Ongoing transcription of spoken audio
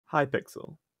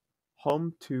Hypixel,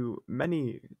 home to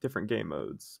many different game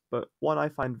modes, but one I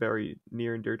find very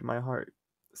near and dear to my heart,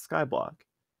 Skyblock.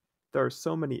 There are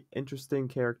so many interesting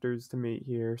characters to meet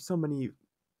here, so many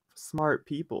smart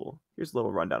people. Here's a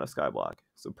little rundown of Skyblock.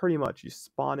 So pretty much you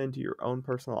spawn into your own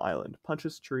personal island, punch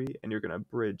this tree, and you're gonna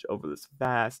bridge over this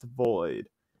vast void.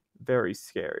 Very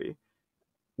scary.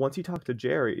 Once you talk to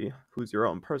Jerry, who's your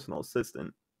own personal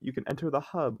assistant, you can enter the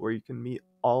hub where you can meet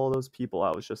all those people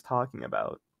I was just talking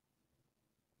about.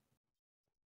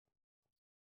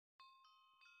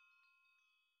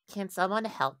 Can someone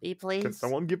help me, Can please?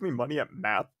 someone give me money at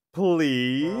math,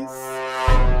 please?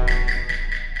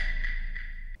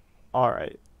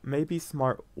 Alright, maybe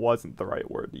smart wasn't the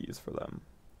right word to use for them.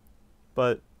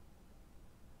 But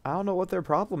I don't know what their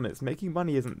problem is. Making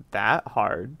money isn't that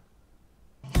hard.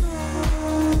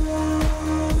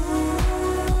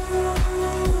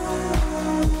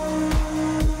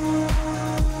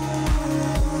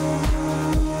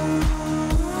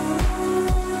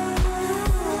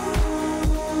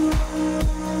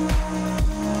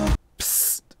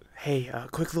 Psst. Hey,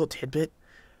 quick little tidbit.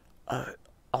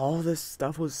 All this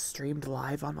stuff was streamed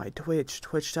live on my Twitch,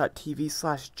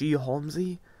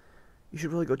 twitch.tv/gholmesy. You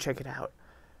should really go check it out.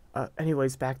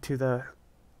 Anyways, back to the...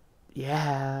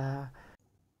 Yeah.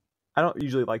 I don't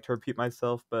usually like to repeat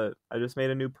myself, but I just made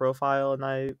a new profile and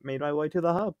I made my way to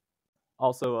the hub.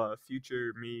 Also,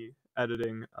 future me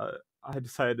editing, I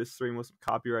decided to stream with some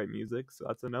copyright music, so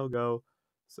that's a no-go.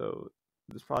 So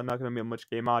there's probably not going to be much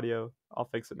game audio. I'll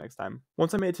fix it next time.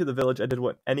 Once I made it to the village, I did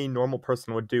what any normal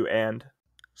person would do and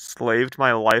slaved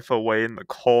my life away in the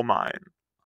coal mine.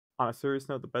 On a serious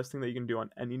note, the best thing that you can do on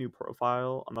any new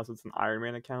profile, unless it's an Iron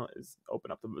Man account, is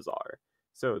open up the bazaar.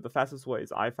 So the fastest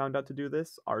ways I found out to do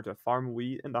this are to farm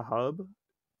wheat in the hub,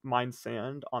 mine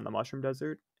sand on the mushroom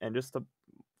desert, and just to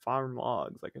farm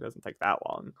logs. Like, it doesn't take that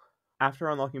long. After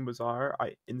unlocking Bazaar,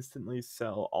 I instantly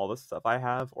sell all the stuff I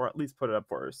have, or at least put it up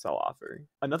for a sell offer.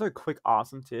 Another quick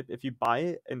awesome tip, if you buy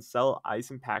it and sell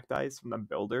ice and packed ice from the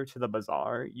builder to the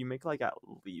Bazaar, you make like at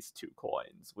least 2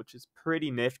 coins, which is pretty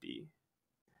nifty.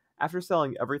 After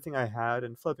selling everything I had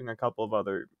and flipping a couple of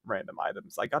other random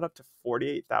items, I got up to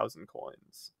 48,000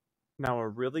 coins. Now, a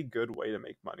really good way to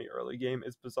make money early game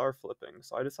is bazaar flipping,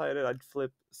 so I decided I'd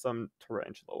flip some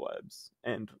tarantula webs.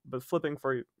 But flipping,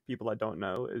 for people that don't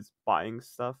know, is buying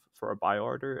stuff for a buy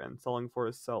order and selling for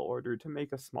a sell order to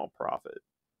make a small profit.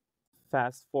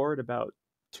 Fast forward about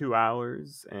 2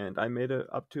 hours, and I made it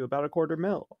up to about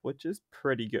 $250,000, which is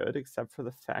pretty good, except for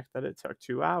the fact that it took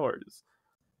 2 hours.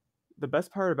 The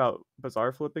best part about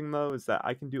bazaar flipping, though, is that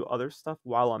I can do other stuff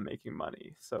while I'm making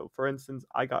money. So, for instance,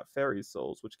 I got fairy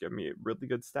souls, which give me a really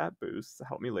good stat boost to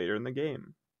help me later in the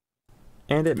game.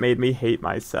 And it made me hate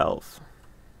myself.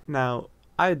 Now,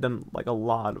 I had done like a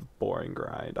lot of boring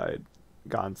grind. I had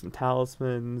gotten some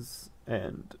talismans,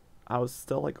 and I was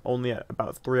still like only at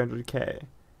about 300k.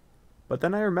 But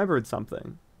then I remembered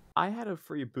something. I had a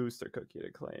free booster cookie to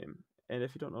claim. And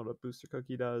if you don't know what a booster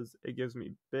cookie does, it gives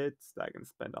me bits that I can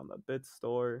spend on the bit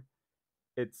store.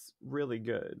 It's really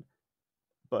good.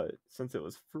 But since it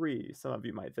was free, some of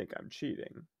you might think I'm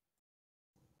cheating.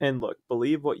 And look,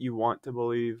 believe what you want to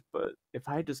believe, but if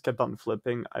I just kept on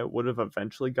flipping, I would have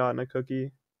eventually gotten a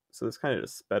cookie. So this kind of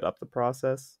just sped up the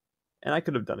process. And I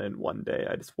could have done it in one day,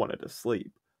 I just wanted to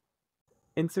sleep.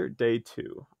 Insert day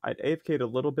 2. I'd AFK'd a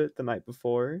little bit the night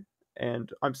before,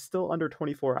 and I'm still under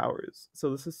 24 hours,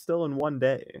 so this is still in one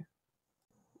day.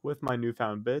 With my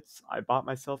newfound bits, I bought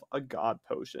myself a god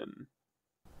potion.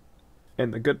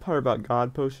 And the good part about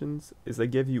god potions is they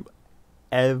give you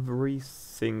every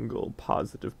single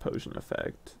positive potion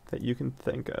effect that you can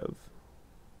think of.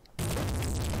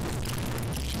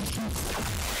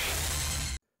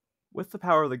 With the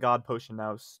power of the god potion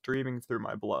now streaming through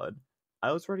my blood,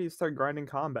 I was ready to start grinding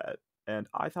combat. And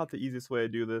I thought the easiest way to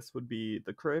do this would be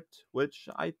the crypt, which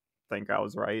I think I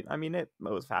was right. I mean, it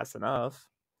was fast enough.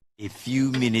 A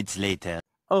few minutes later.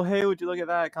 Oh hey, would you look at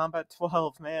that, combat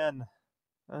 12, man.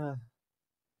 Now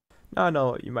I know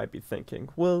what you might be thinking.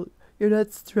 Well, you're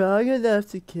not strong enough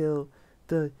to kill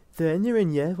the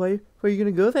Enderman yet. Why are you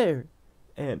gonna go there?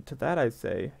 And to that I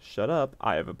say, shut up,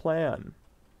 I have a plan.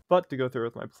 But to go through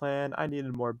with my plan, I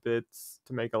needed more bits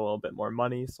to make a little bit more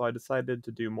money, so I decided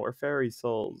to do more fairy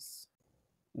souls.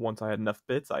 Once I had enough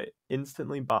bits, I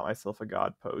instantly bought myself a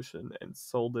god potion and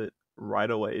sold it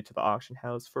right away to the auction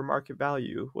house for market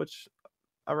value, which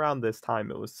around this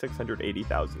time it was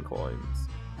 680,000 coins.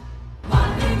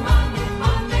 Money, money,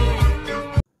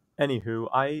 money. Anywho,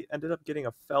 I ended up getting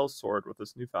a fell sword with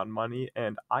this newfound money,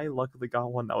 and I luckily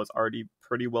got one that was already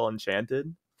pretty well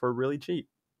enchanted for really cheap.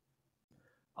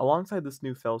 Alongside this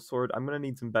new fell sword, I'm going to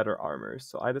need some better armor,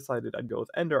 so I decided I'd go with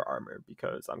ender armor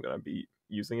because I'm going to be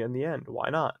using it in the end.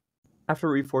 Why not? After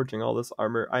reforging all this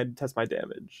armor, I had to test my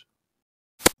damage.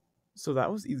 So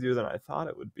that was easier than I thought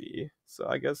it would be, so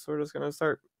I guess we're just going to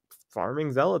start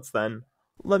farming zealots then.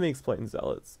 Let me explain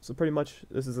zealots. So pretty much,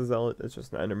 this is a zealot, it's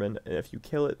just an enderman, and if you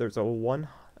kill it, there's a 1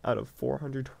 out of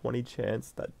 420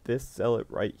 chance that this zealot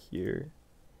right here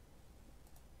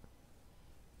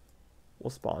will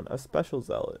spawn a special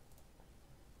zealot.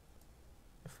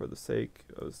 For the sake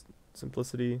of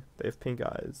simplicity, they have pink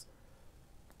eyes.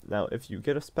 Now, if you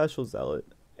get a special zealot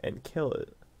and kill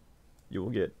it, you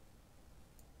will get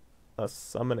a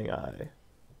summoning eye,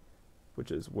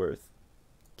 which is worth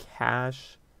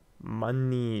cash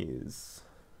monies.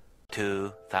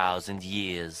 2,000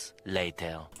 years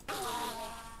later.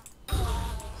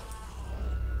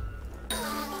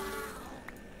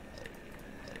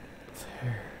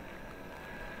 There.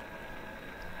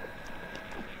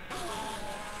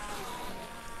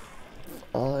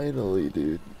 Finally,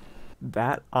 dude.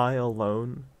 That eye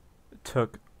alone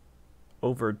took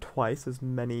over twice as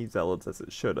many zealots as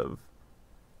it should have.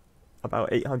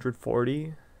 About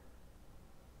 840.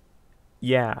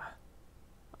 Yeah.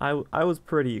 I was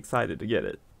pretty excited to get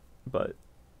it, but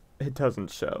it doesn't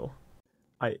show.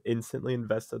 I instantly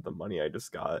invested the money I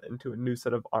just got into a new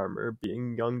set of armor,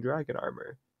 being young dragon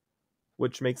armor,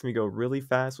 which makes me go really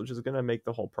fast, which is going to make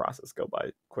the whole process go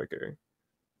by quicker.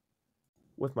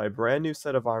 With my brand new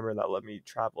set of armor that let me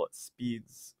travel at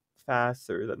speeds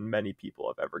faster than many people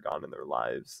have ever gone in their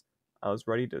lives, I was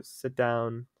ready to sit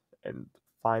down and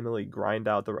finally grind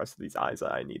out the rest of these eyes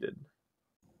that I needed.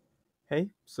 Hey,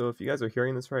 so if you guys are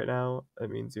hearing this right now, that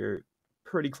means you're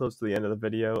pretty close to the end of the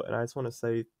video, and I just want to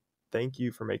say thank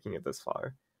you for making it this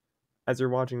far. As you're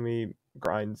watching me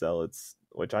grind zealots,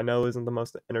 which I know isn't the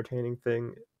most entertaining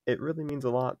thing, it really means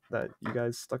a lot that you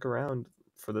guys stuck around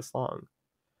for this long.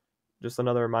 Just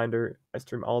another reminder, I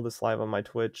stream all this live on my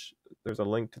Twitch. There's a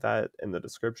link to that in the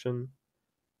description.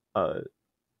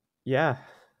 Yeah,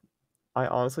 I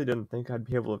honestly didn't think I'd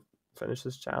be able to finish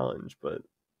this challenge, but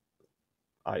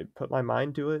I put my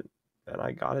mind to it, and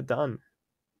I got it done.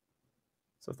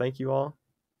 So thank you all.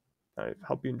 I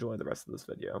hope you enjoy the rest of this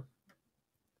video.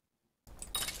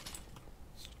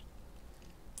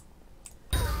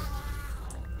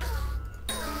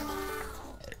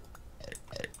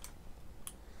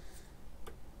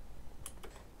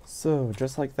 So,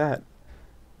 just like that,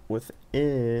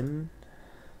 within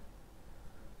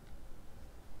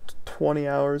 20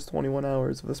 hours, 21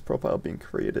 hours of this profile being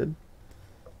created,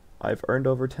 I've earned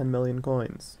over 10 million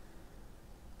coins.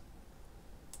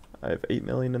 I have 8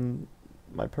 million in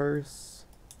my purse.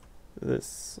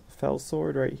 This fell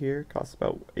sword right here costs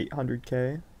about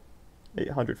 800k.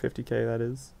 850k, that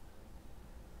is.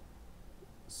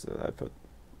 So I put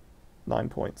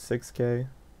 9.6k.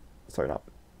 Sorry, not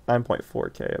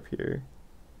 9.4k up here.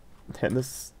 And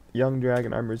this young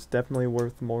dragon armor is definitely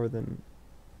worth more than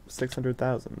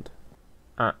 600,000.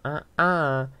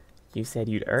 You said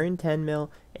you'd earn 10 mil,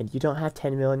 and you don't have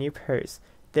 10 mil in your purse.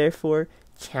 Therefore,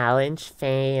 challenge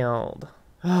failed.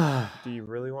 Do you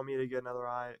really want me to get another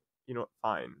eye? You know what?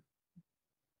 Fine.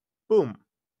 Boom.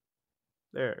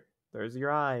 There's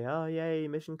your eye. Oh, yay,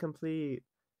 mission complete.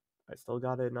 I still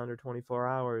got it in under 24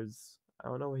 hours. I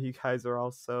don't know why you guys are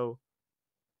all so...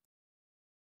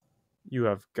 You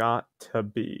have got to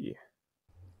be.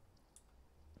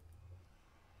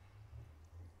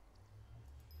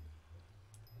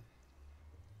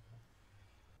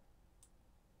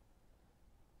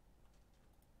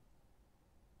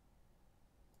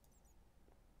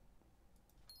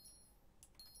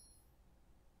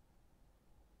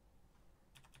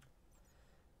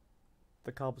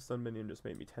 The cobblestone minion just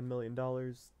made me $10 million.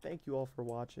 Thank you all for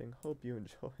watching. Hope you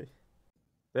enjoy.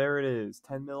 There it is,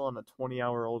 10 mil on a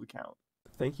 20-hour-old account.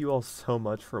 Thank you all so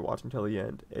much for watching till the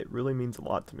end. It really means a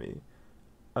lot to me.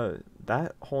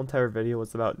 That whole entire video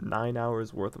was about 9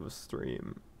 hours worth of a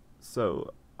stream.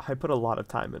 So I put a lot of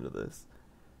time into this.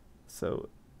 So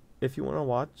if you want to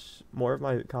watch more of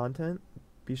my content,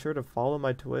 be sure to follow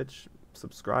my Twitch,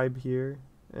 subscribe here,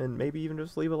 and maybe even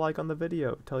just leave a like on the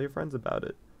video. Tell your friends about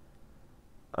it.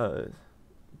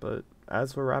 But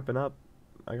as we're wrapping up,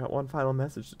 I got one final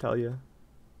message to tell you,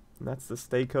 and that's to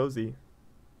stay cozy.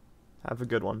 Have a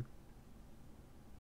good one.